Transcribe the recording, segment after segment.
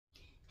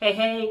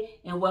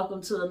Hey, and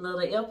welcome to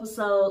another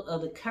episode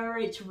of the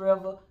Courage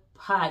River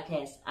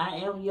Podcast. I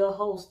am your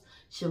host,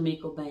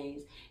 Shamika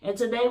Baines, and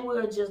today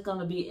we're just going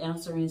to be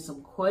answering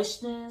some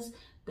questions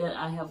that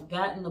I have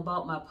gotten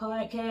about my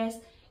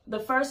podcast. The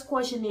first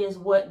question is,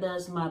 what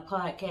does my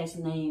podcast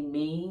name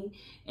mean,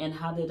 and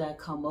how did I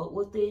come up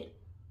with it?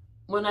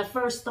 When I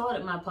first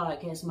started my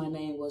podcast, my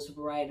name was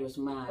Writer's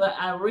Mind, but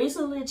I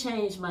recently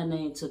changed my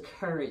name to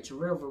Courage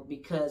River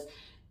because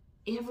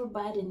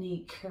everybody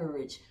needs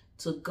courage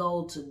to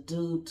go, to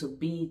do, to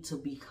be, to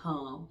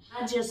become.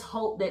 I just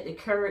hope that the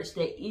courage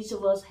that each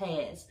of us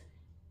has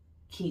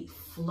keep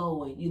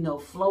flowing,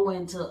 flow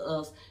into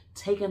us,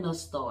 taking a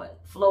start,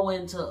 flow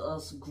into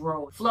us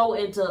growing, flow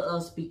into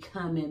us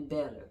becoming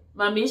better.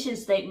 My mission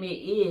statement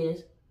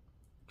is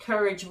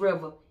Courage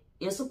River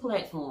is a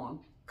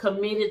platform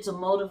committed to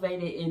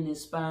motivating and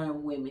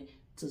inspiring women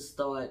to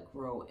start,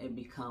 grow, and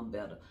become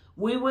better.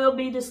 We will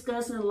be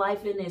discussing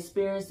life and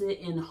experiences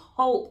in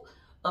hope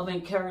of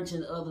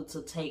encouraging others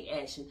to take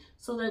action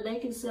so that they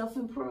can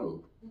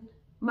self-improve.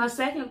 My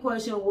second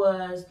question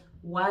was,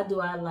 why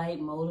do I like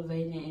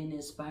motivating and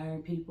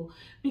inspiring people?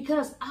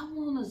 Because I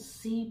want to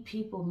see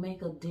people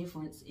make a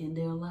difference in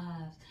their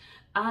lives.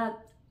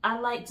 I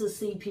like to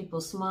see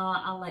people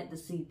smile. I like to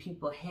see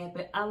people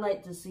happy. I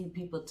like to see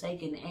people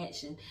taking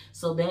action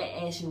so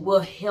that action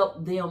will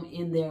help them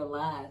in their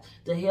lives,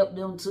 to help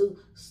them to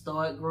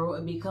start, grow,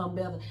 and become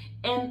better.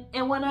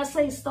 And when I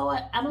say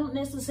start, I don't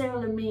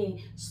necessarily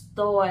mean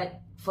start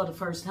for the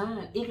first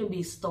time. It can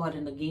be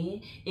starting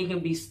again. It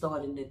can be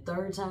starting the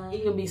third time.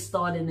 It can be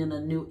starting in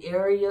a new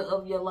area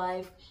of your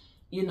life.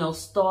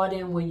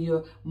 Starting when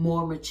you're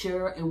more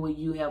mature and when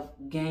you have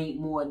gained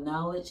more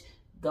knowledge.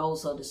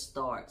 Those are the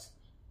starts.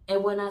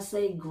 And when I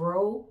say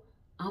grow,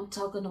 I'm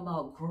talking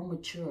about grow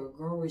mature,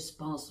 grow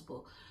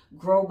responsible,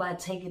 grow by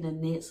taking the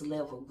next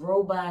level,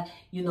 grow by,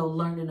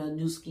 learning a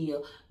new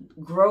skill,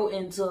 grow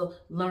into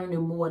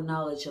learning more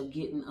knowledge or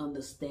getting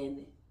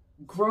understanding,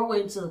 grow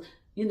into,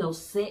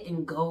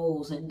 setting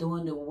goals and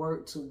doing the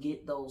work to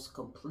get those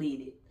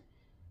completed,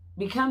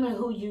 becoming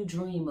who you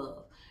dream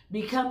of,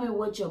 becoming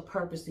what your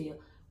purpose is,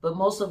 but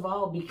most of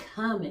all,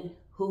 becoming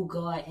who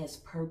God has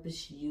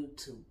purposed you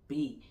to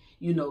be.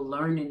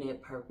 Learning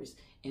that purpose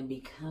and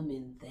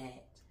becoming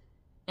that.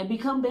 And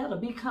become better.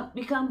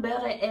 Become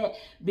better at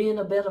being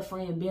a better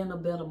friend, being a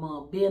better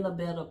mom, being a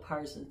better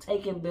person,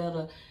 taking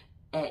better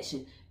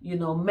action,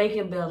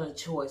 making better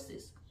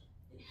choices.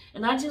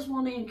 And I just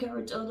want to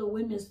encourage other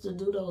women to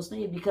do those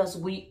things because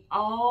we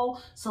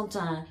all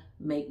sometimes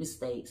make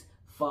mistakes,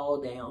 fall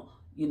down,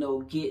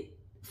 get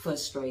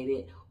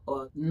frustrated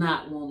or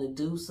not want to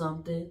do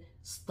something,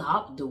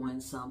 stop doing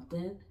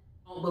something,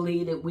 don't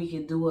believe that we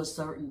can do a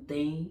certain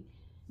thing.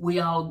 We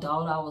all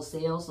doubt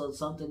ourselves or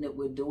something that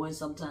we're doing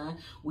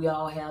sometimes. We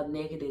all have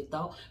negative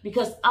thought.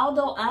 Because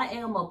although I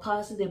am a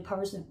positive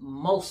person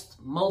most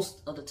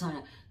of the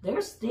time,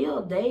 there's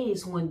still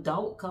days when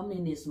doubt come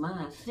in this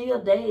mind.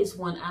 Still days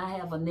when I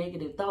have a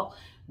negative thought.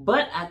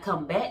 But I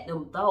combat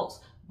them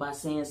thoughts by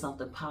saying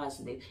something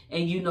positive.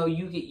 And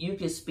you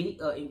can speak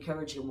an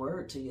encouraging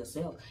word to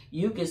yourself.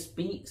 You can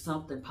speak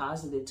something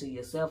positive to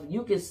yourself.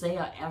 You can say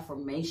an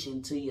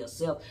affirmation to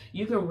yourself.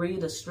 You can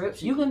read a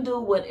scripture. You can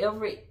do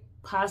whatever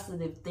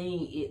positive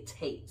thing it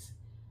takes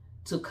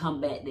to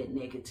combat that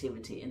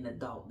negativity and the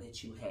doubt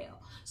that you have.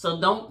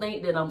 So don't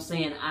think that I'm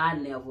saying I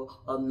never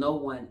or no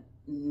one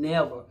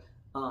never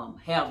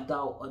have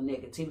doubt or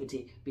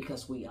negativity,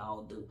 because we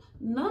all do.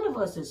 None of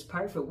us is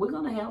perfect. We're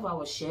going to have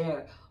our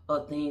share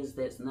of things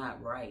that's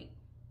not right.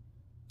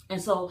 And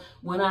so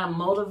when I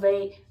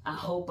motivate, I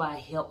hope I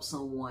help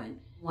someone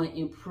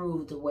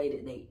improve the way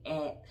that they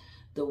act,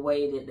 the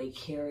way that they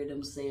carry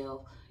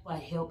themselves. I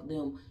help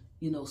them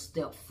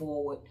step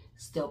forward,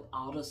 step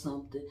out of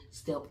something,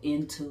 step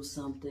into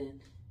something,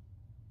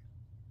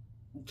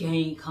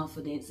 gain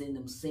confidence in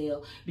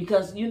themselves.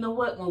 Because you know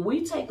what? When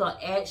we take an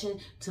action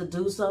to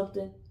do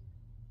something,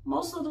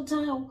 most of the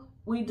time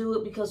we do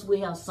it because we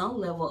have some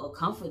level of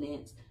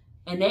confidence.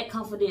 And that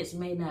confidence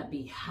may not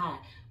be high,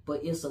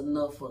 but it's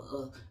enough for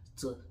us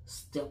to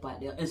step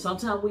out there. And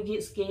sometimes we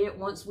get scared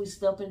once we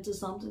step into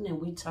something and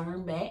we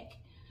turn back.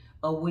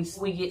 Or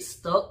we get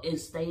stuck and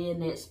stay in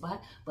that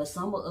spot. But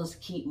some of us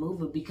keep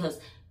moving because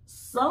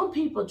some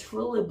people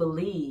truly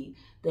believe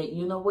that,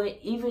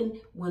 even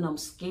when I'm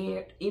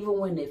scared, even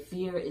when the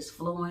fear is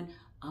flowing,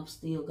 I'm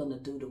still going to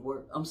do the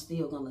work. I'm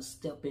still going to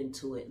step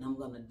into it and I'm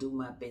going to do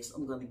my best.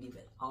 I'm going to give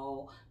it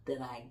all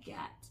that I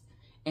got.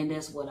 And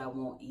that's what I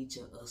want each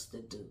of us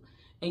to do.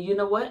 And you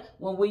know what?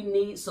 When we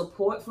need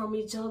support from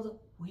each other,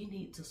 we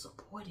need to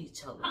support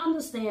each other. I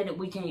understand that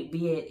we can't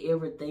be at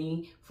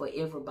everything for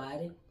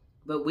everybody.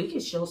 But we can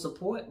show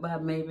support by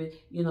maybe,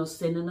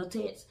 sending a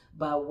text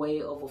by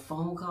way of a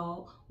phone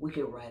call. We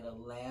can write a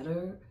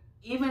letter.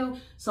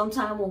 Even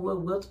sometimes when we're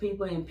with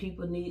people and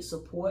people need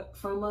support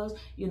from us,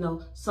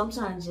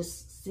 sometimes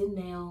just sitting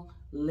down,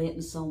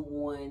 letting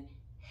someone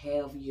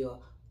have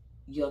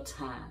your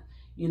time,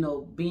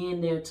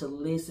 being there to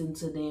listen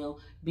to them,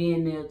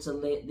 being there to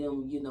let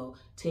them,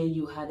 tell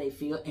you how they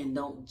feel, and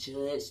don't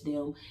judge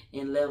them,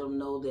 and let them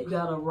know that you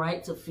got a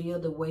right to feel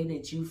the way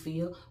that you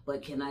feel,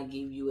 but can I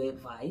give you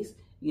advice?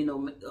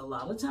 A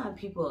lot of time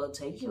people will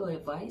take your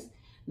advice.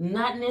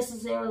 Not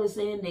necessarily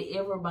saying that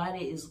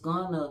everybody is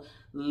gonna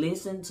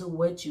listen to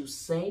what you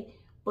say,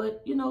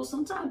 but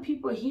sometimes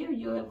people hear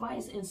your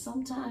advice and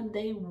sometimes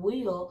they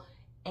will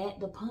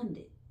act upon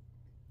it.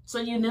 So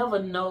you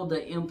never know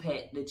the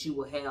impact that you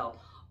will have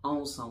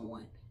on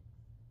someone.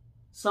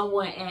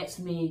 Someone asked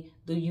me,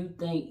 do you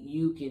think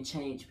you can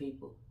change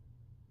people?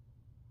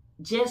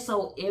 Just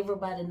so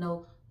everybody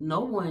know,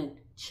 no one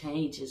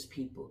changes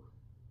people.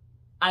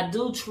 I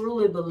do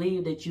truly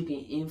believe that you can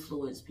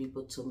influence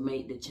people to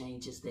make the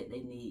changes that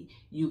they need.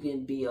 You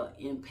can be an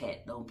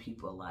impact on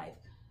people's life.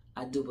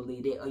 I do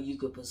believe that. Or you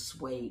could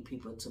persuade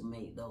people to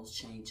make those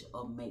changes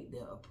or make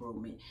their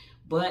improvement.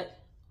 But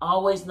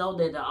always know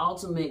that the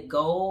ultimate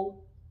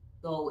goal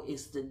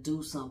is to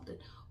do something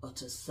or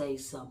to say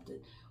something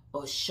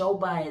or show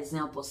by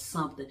example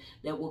something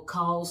that will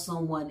cause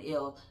someone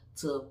else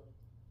to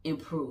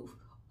improve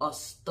or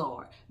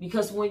start.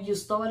 Because when you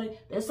started,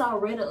 that's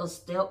already a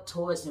step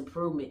towards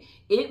improvement.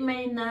 It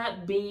may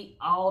not be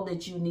all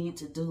that you need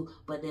to do,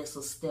 but that's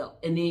a step.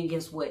 And then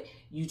guess what?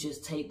 You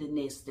just take the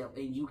next step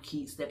and you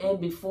keep stepping. And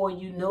before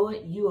you know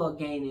it, you are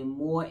gaining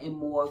more and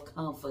more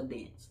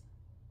confidence.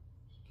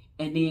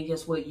 And then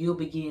guess what? You'll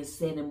begin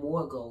setting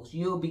more goals.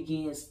 You'll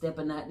begin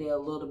stepping out there a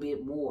little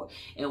bit more.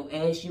 And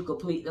as you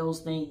complete those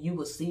things, you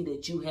will see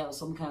that you have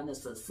some kind of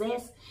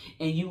success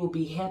and you will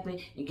be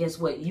happy. And guess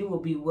what? You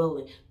will be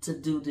willing to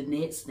do the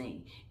next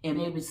thing. And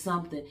maybe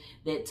something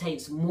that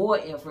takes more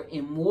effort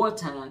and more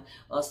time,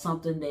 or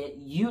something that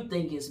you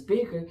think is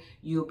bigger,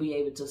 you'll be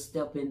able to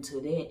step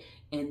into that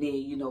and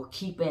then,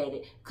 keep at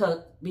it.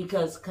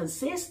 Because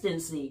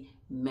consistency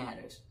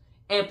matters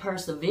and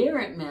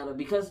perseverance matters,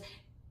 because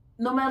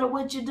no matter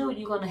what you do,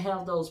 you're going to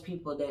have those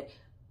people that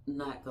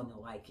not going to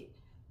like it,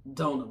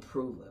 don't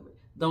approve of it,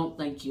 don't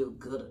think you're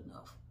good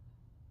enough,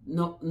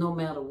 no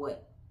matter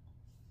what.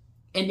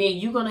 And then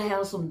you're going to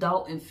have some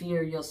doubt and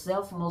fear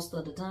yourself most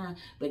of the time.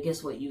 But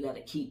guess what? You got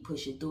to keep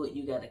pushing through it.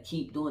 You got to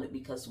keep doing it,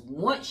 because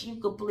once you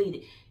complete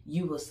it,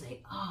 you will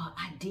say, oh,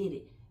 I did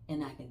it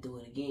and I can do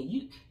it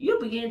again. You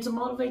begin to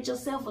motivate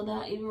yourself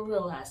without even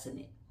realizing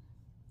it.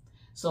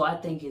 So I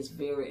think it's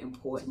very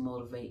important to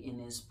motivate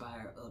and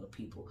inspire other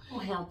people. You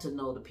don't have to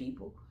know the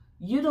people.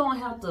 You don't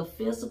have to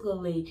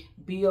physically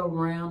be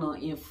around or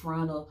in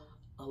front of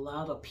a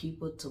lot of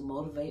people to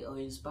motivate or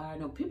inspire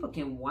them. People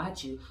can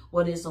watch you,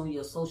 whether it's on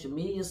your social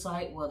media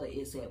site, whether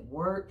it's at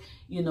work.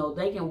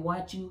 They can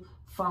watch you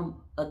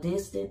from a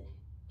distance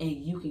and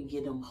you can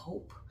give them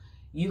hope.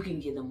 You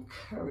can give them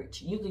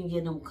courage. You can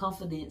give them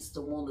confidence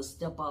to want to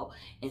step out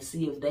and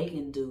see if they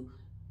can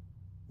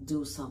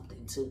do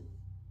something too.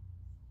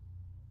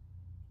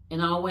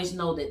 And always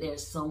know that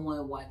there's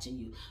someone watching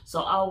you. So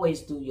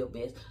always do your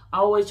best.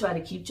 Always try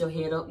to keep your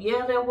head up.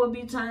 Yeah, there will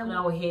be times when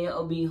our head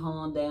will be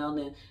hung down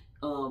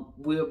and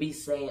we'll be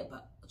sad.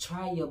 But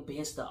try your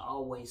best to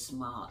always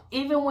smile.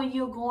 Even when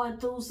you're going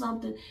through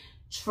something,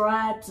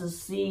 try to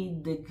see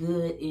the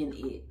good in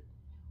it.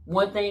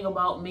 One thing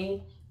about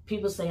me,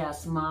 people say I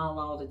smile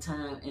all the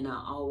time and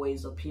I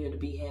always appear to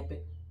be happy.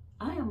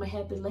 I am a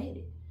happy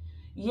lady.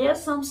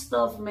 Yes, some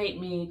stuff make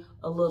me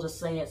a little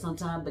sad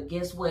sometimes, but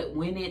guess what?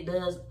 When it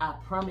does, I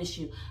promise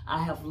you,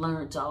 I have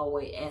learned to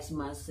always ask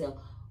myself,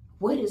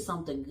 what is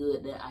something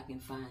good that I can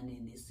find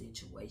in this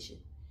situation?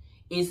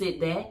 Is it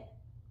that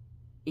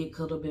it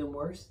could have been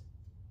worse?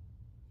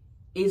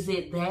 Is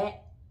it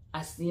that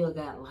I still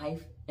got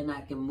life and I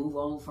can move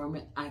on from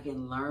it? I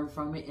can learn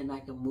from it and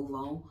I can move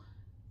on?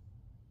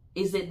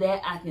 Is it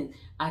that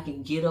I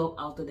can get up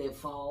after that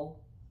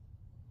fall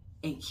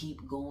and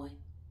keep going?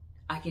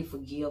 I can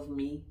forgive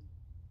me.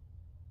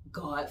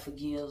 God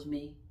forgives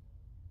me.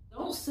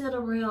 Don't sit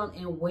around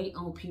and wait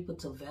on people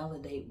to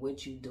validate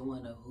what you're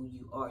doing or who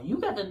you are. You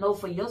got to know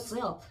for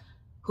yourself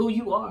who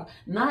you are.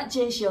 Not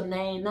just your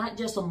name, not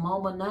just a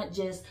mama, not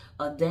just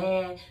a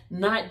dad,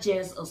 not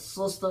just a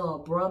sister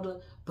or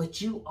brother,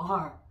 but you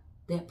are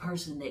that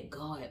person that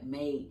God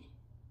made.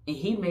 And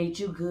he made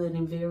you good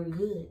and very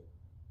good.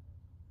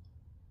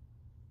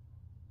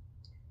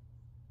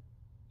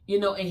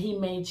 And he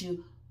made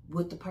you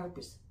with the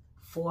purpose.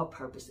 For a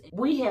purpose.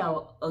 We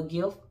have a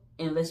gift,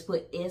 and let's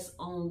put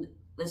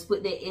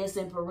that S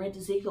in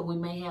parentheses, because we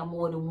may have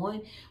more than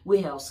one.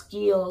 We have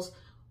skills,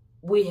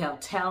 we have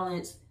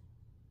talents,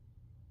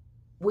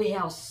 we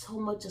have so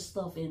much of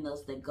stuff in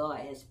us that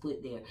God has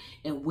put there,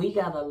 and we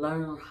got to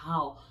learn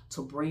how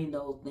to bring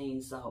those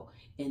things out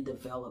and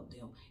develop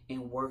them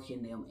and work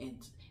in them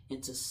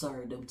and to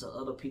serve them to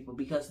other people,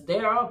 because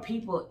there are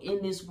people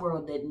in this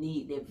world that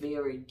need that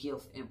very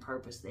gift and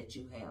purpose that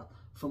you have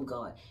from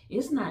God.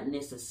 It's not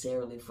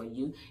necessarily for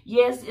you.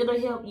 Yes, it'll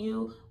help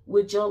you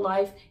with your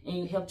life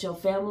and help your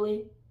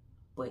family,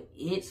 but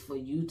it's for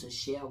you to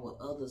share with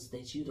others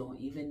that you don't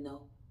even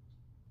know.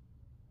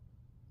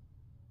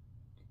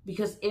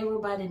 Because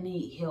everybody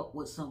need help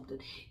with something.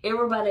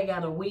 Everybody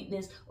got a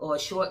weakness or a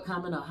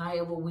shortcoming or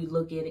however we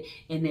look at it.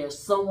 And there's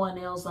someone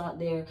else out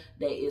there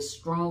that is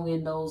strong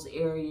in those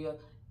areas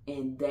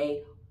and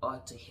they are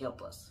to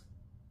help us.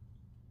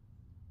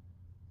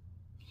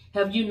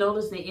 Have you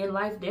noticed that in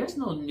life, there's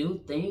no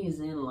new things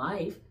in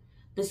life?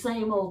 The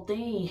same old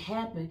thing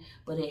happened,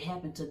 but it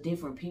happened to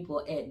different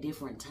people at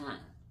different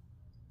times.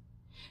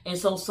 And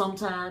so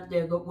sometimes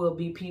there will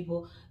be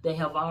people that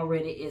have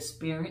already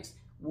experienced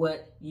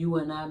what you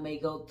and I may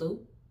go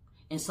through.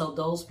 And so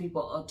those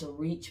people are to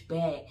reach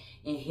back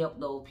and help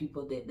those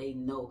people that they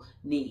know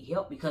need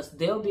help, because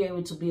they'll be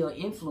able to be an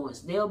influence.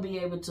 They'll be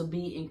able to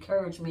be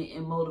encouragement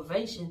and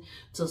motivation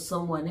to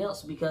someone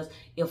else. Because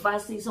if I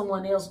see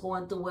someone else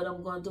going through what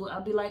I'm going through,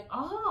 I'll be like,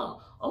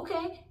 oh,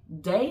 okay,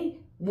 they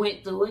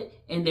went through it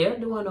and they're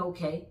doing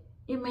okay.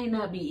 It may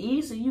not be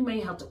easy. You may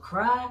have to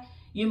cry.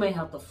 You may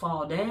have to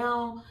fall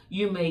down.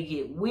 You may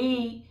get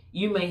weak.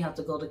 You may have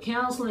to go to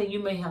counseling.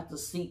 You may have to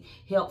seek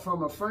help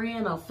from a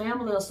friend or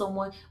family or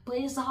someone, but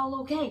it's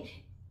all okay.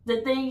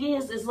 The thing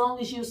is, as long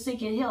as you're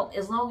seeking help,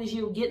 as long as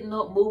you're getting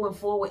up, moving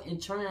forward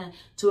and trying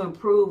to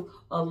improve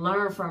or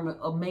learn from it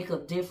or make a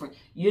difference,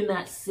 you're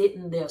not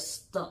sitting there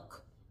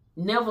stuck.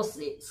 Never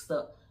sit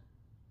stuck.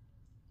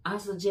 I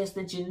suggest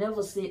that you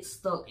never sit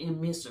stuck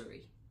in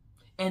misery.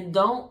 And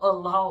don't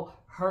allow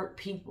hurt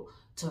people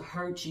to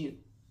hurt you.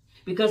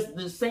 Because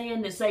the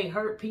saying that say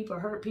hurt people,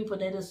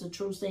 that is the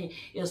true saying.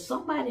 If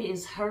somebody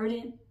is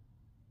hurting,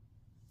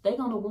 they're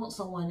going to want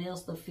someone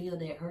else to feel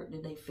that hurt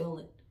that they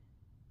feeling.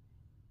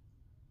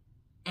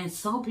 And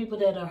some people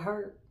that are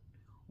hurt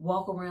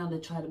walk around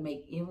and try to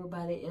make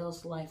everybody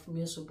else's life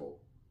miserable.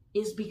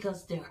 It's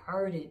because they're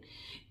hurting.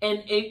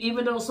 And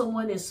even though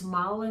someone is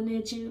smiling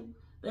at you,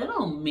 that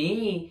don't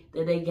mean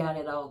that they got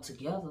it all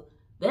together.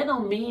 That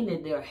don't mean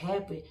that they're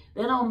happy.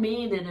 That don't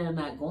mean that they're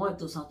not going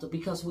through something,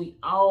 because we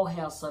all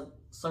have some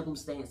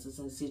circumstances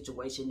and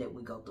situations that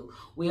we go through.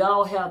 We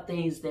all have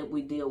things that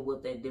we deal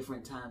with at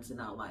different times in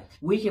our life.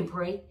 We can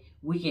pray.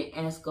 We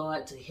can ask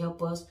God to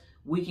help us.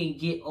 We can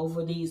get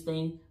over these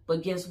things.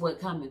 But guess what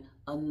coming?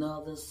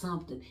 Another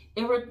something.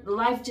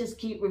 Life just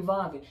keep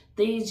revolving.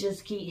 Things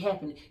just keep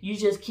happening. You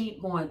just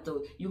keep going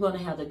through it. You're going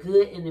to have the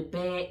good and the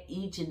bad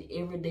each and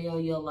every day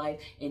of your life.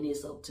 And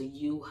it's up to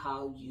you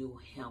how you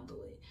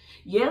handle it.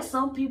 Yes,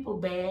 some people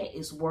bad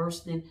is worse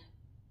than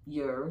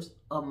yours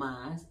or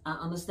mine. I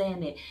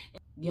understand that.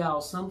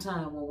 Y'all,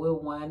 sometimes when we're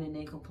whining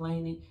and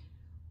complaining,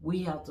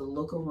 we have to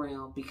look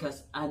around,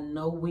 because I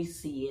know we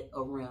see it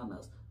around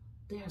us.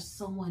 There's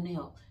someone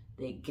else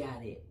that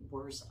got it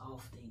worse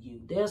off than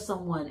you. There's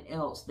someone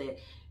else that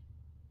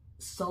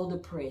so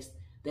depressed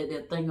that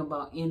they're thinking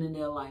about ending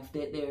their life,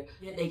 that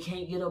they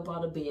can't get up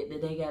out of bed,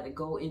 that they got to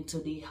go into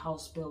the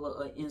hospital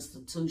or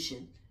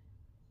institution.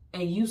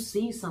 And you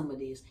see some of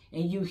this,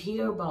 and you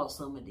hear about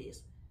some of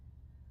this.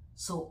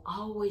 So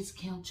always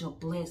count your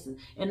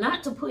blessings. And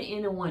not to put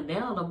anyone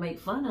down or make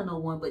fun of no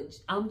one, but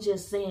I'm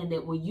just saying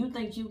that when you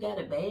think you got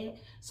it bad,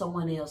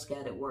 someone else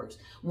got it worse.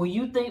 When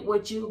you think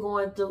what you're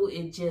going through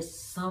is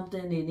just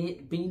something and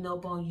it beating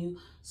up on you,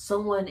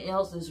 someone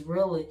else is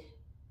really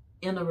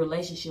in a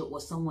relationship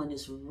where someone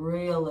is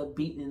really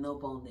beating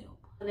up on them.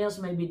 Someone else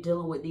may be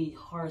dealing with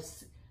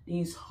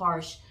these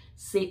harsh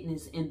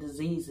sickness and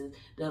diseases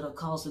that are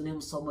causing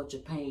them so much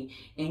of pain.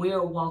 And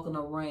we're walking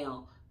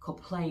around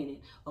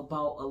complaining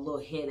about a little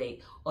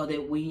headache, or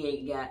that we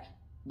ain't got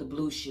the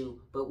blue shoe,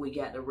 but we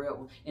got the red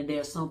one. And there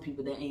are some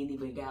people that ain't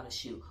even got a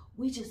shoe.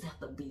 We just have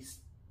to be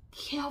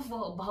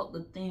careful about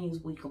the things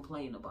we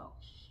complain about.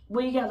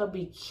 We got to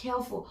be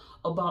careful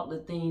about the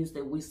things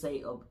that we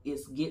say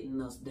is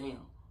getting us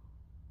down.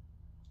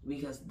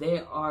 Because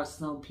there are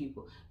some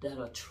people that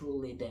are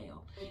truly down.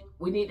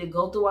 We need to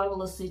go through our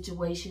little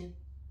situation,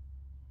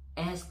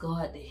 ask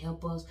God to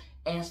help us,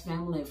 ask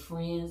family and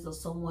friends or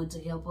someone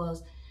to help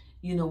us.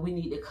 You know, we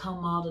need to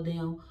come out of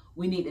them.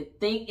 We need to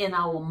think in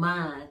our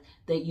mind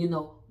that, you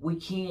know, we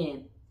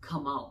can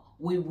come out.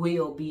 We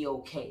will be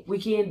okay. We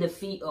can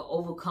defeat or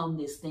overcome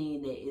this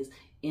thing that is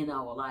in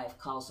our life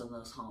causing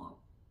us harm.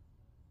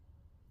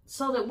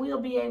 So that we'll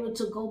be able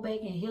to go back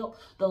and help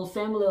those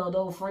family or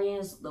those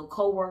friends, the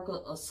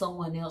co-worker or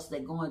someone else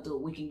that going through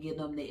it. We can give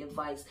them the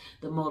advice,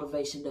 the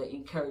motivation, the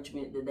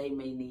encouragement that they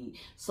may need,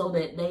 so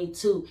that they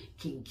too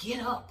can get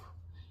up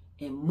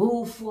and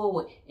move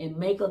forward and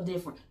make a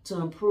difference to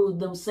improve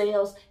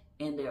themselves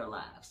and their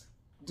lives.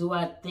 Do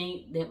I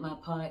think that my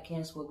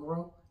podcast will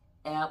grow?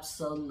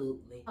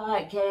 Absolutely.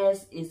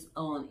 Podcast is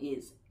on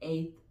its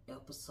 8th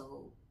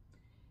episode,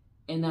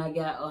 and I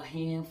got a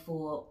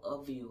handful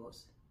of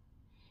viewers,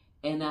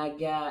 and I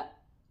got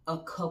a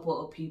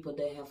couple of people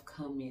that have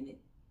commented.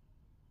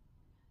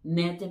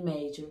 Nothing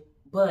major,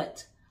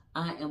 but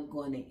I am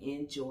going to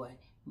enjoy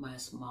my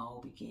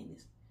small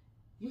beginnings.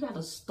 You got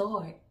to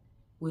start,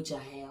 which I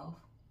have.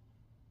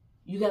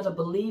 You got to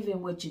believe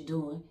in what you're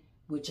doing,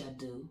 which I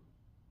do.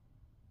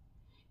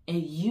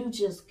 And you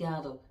just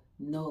got to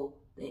know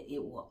that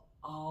it will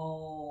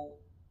all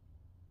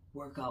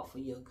work out for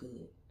your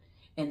good.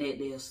 and that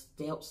there's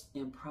steps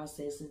and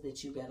processes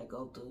that you got to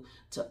go through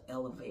to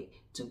elevate,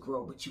 to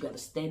grow. But you got to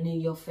stand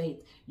in your faith.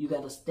 You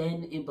got to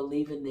stand in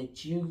believing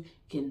that you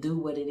can do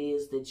what it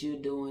is that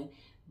you're doing,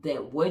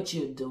 that what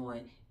you're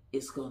doing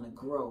is going to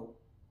grow,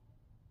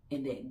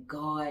 and that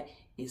God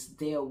is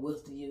there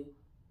with you,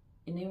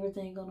 and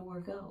everything going to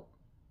work out.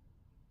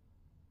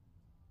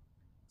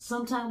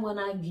 Sometimes when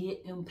I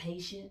get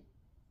impatient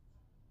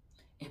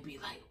and be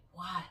like,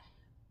 why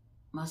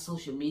my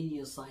social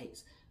media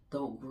sites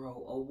don't grow,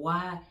 or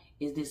why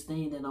is this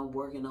thing that I'm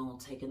working on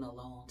taking a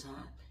long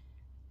time?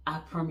 I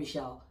promise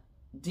y'all,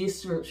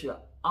 this scripture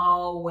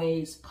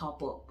always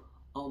pop up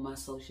on my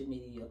social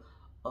media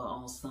or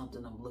on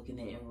something I'm looking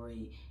at and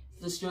read.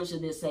 The scripture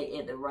that say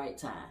at the right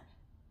time,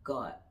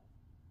 God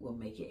will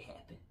make it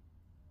happen.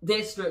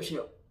 That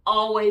scripture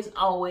always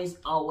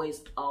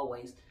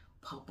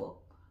pop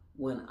up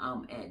when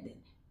I'm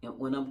acting and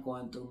when I'm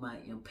going through my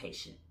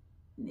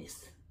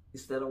impatientness.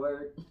 Is that a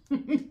word?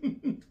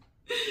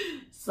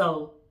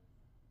 So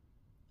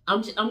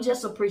I'm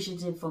just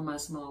appreciative for my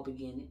small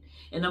beginning,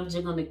 and I'm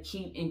just going to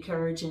keep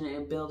encouraging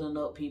and building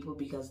up people,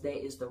 because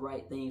that is the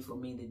right thing for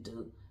me to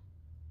do.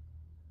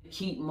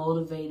 Keep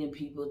motivating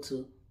people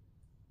to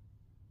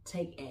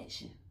take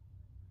action,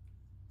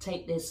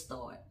 take that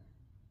start,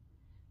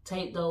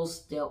 take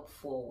those steps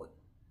forward,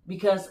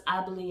 because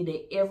I believe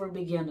that every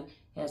beginner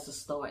has a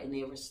start, and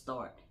every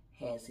start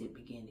has its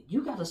beginning.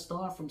 You got to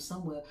start from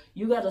somewhere.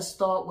 You got to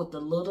start with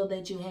the little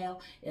that you have.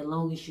 As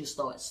long as you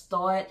start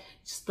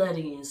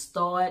studying,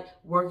 start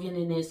working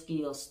in that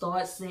skill,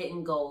 start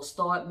setting goals,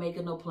 start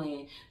making a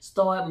plan,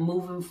 start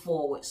moving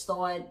forward,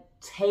 start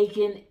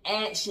taking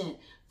action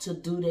to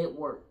do that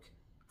work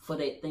for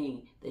that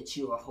thing that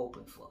you are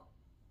hoping for.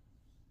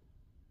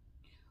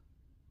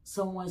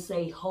 Someone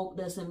say hope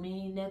doesn't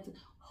mean nothing.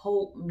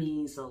 Hope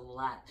means a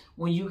lot.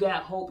 When you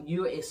got hope,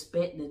 you're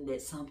expecting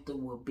that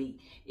something will be.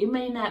 It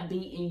may not be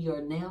in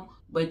your now,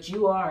 but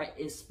you are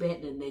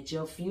expecting that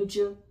your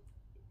future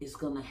is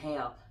going to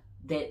have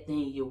that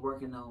thing you're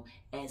working on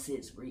as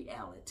its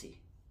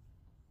reality.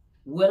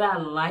 Would I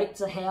like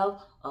to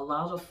have a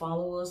lot of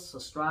followers,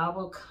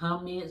 subscribers,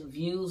 comments,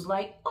 views?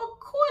 Like, of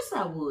course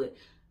I would.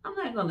 I'm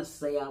not going to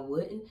say I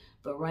wouldn't,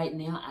 but right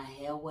now I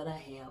have what I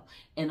have,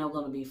 and I'm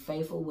going to be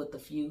faithful with the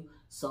few,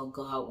 so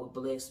God will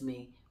bless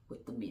me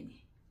with the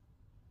many.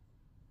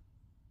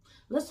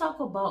 Let's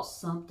talk about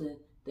something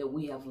that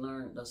we have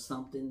learned, or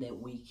something that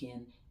we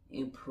can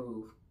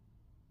improve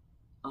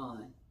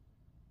on.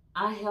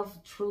 I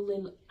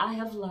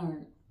have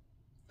learned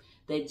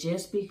that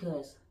just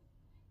because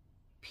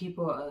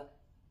people are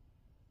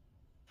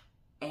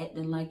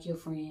acting like your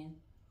friend,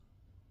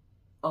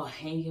 or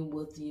hanging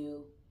with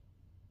you,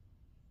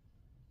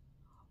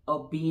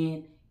 or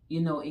being,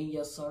 in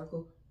your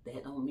circle,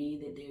 that don't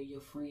mean that they're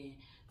your friend.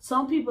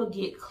 Some people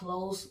get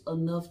close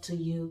enough to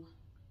you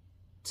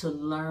to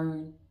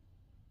learn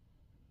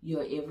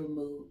your every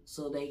move,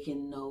 so they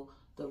can know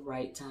the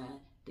right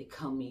time to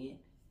come in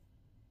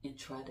and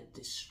try to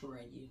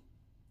destroy you.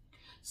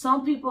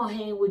 Some people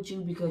hang with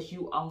you because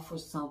you offer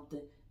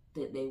something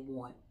that they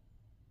want.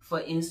 For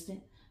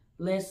instance,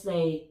 let's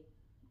say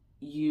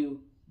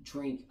you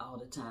drink all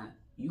the time.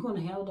 You're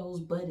going to have those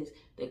buddies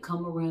that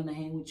come around to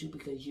hang with you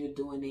because you're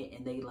doing it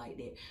and they like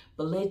that.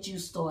 But let you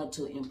start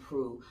to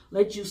improve.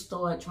 Let you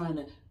start trying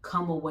to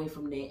come away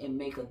from that and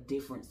make a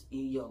difference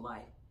in your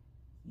life.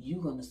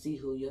 You're going to see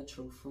who your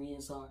true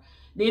friends are.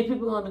 Then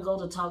people are going to go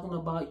to talking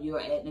about you're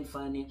acting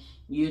funny,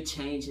 you're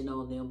changing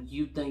on them,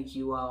 you think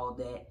you all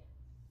that.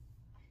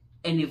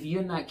 And if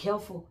you're not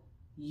careful,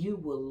 you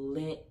will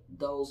let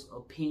those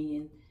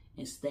opinions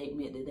and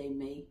statements that they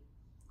make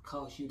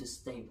cause you to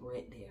stay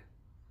right there.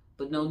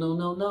 But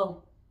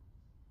no.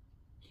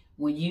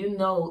 When you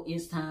know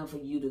it's time for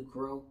you to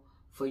grow,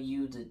 for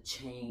you to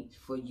change,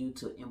 for you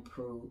to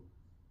improve,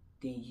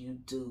 then you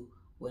do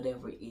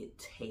whatever it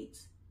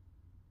takes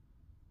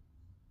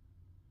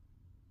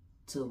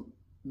to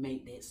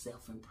make that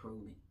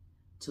self-improvement,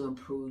 to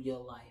improve your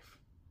life,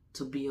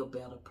 to be a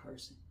better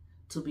person,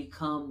 to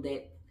become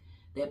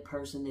that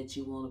person that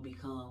you want to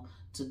become,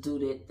 to do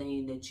that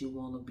thing that you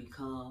want to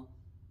become.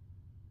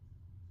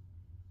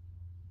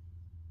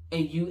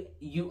 And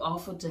you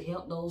offer to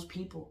help those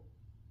people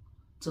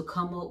to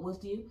come up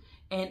with you.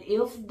 And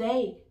if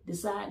they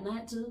decide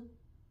not to,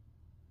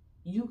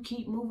 you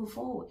keep moving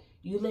forward.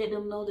 You let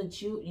them know that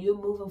you're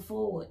moving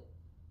forward.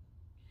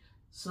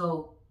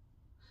 So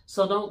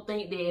don't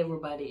think that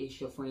everybody is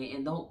your friend,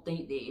 and don't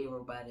think that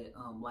everybody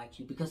like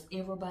you, because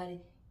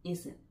everybody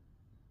isn't.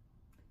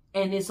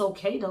 And it's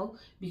okay though,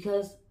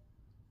 because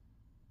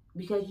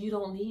you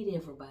don't need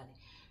everybody.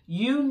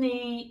 You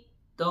need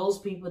those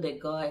people that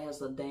God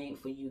has ordained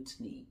for you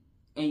to need.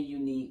 And you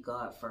need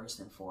God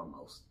first and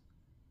foremost.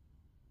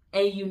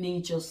 And you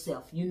need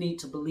yourself. You need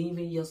to believe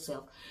in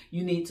yourself.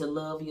 You need to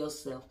love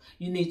yourself.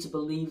 You need to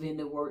believe in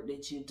the work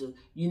that you do.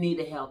 You need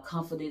to have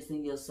confidence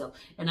in yourself.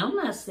 And I'm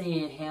not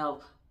saying have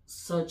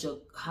such a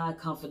high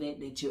confidence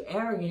that you're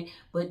arrogant,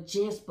 but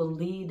just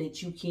believe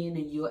that you can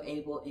and you're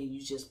able, and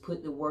you just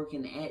put the work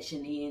and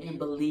action in and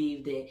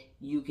believe that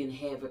you can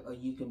have it or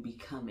you can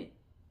become it.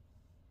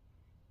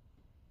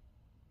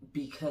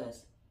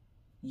 Because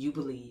you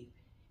believe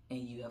and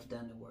you have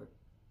done the work.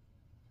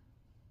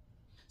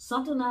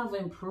 Something I've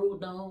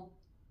improved on,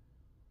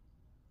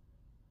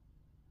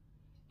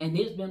 and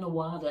it's been a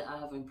while that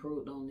I've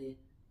improved on this.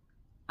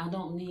 I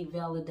don't need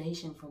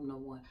validation from no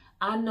one.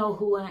 I know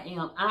who I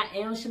am. I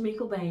am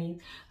Shamika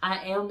Baines.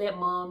 I am that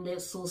mom,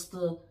 that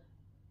sister.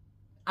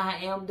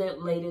 I am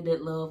that lady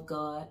that loved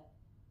God.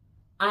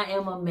 I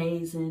am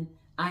amazing.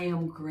 I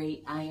am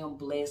great. I am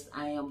blessed.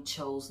 I am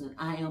chosen.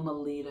 I am a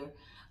leader.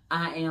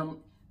 I am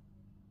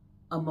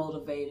a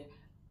motivator.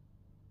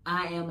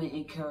 I am an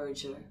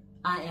encourager.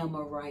 I am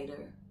a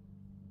writer.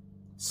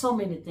 So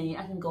many things.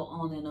 I can go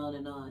on and on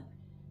and on.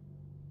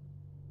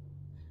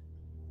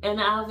 And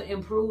I've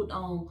improved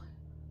on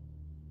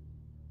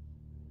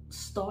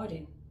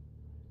starting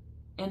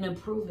and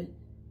improving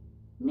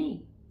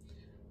me.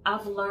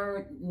 I've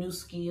learned new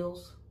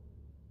skills.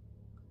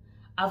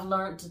 I've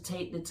learned to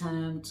take the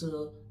time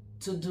to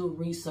do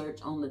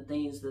research on the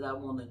things that I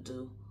want to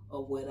do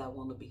or what I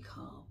want to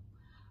become.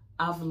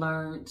 I've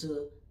learned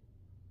to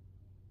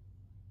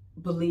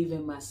believe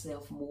in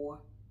myself more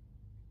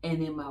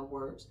and in my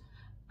words.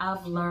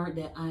 I've learned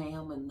that I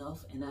am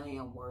enough and I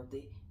am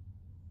worthy.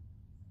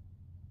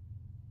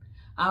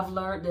 I've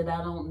learned that I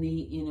don't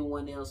need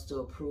anyone else to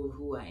approve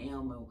who I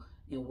am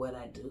and what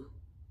I do.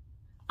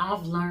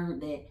 I've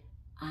learned that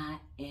I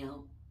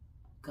am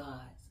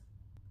God's.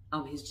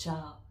 I'm his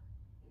child.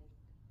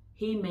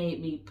 He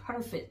made me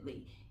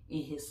perfectly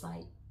in his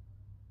sight.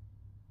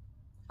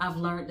 I've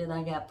learned that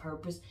I got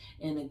purpose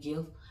and a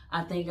gift.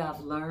 I think I've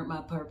learned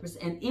my purpose.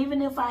 And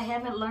even if I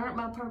haven't learned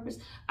my purpose,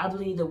 I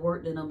believe the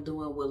work that I'm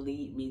doing will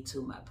lead me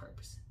to my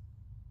purpose.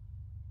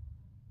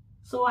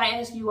 So I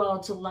ask you all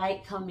to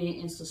like,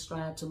 comment, and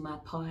subscribe to my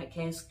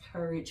podcast,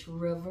 Courage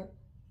River.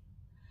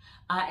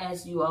 I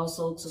ask you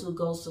also to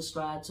go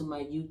subscribe to my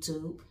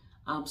YouTube.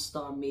 I'm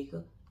Star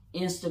Mika.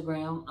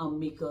 Instagram, I'm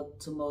Mika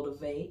to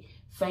Motivate.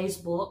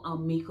 Facebook,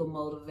 I'm Mika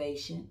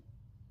Motivation.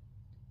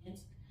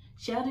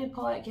 Share the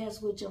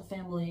podcast with your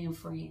family and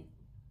friends.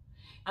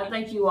 I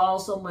thank you all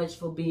so much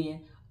for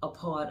being a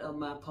part of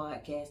my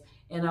podcast.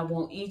 And I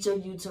want each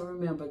of you to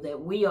remember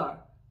that we are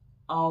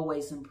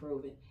always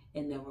improving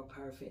and never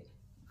perfect.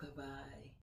 Bye-bye.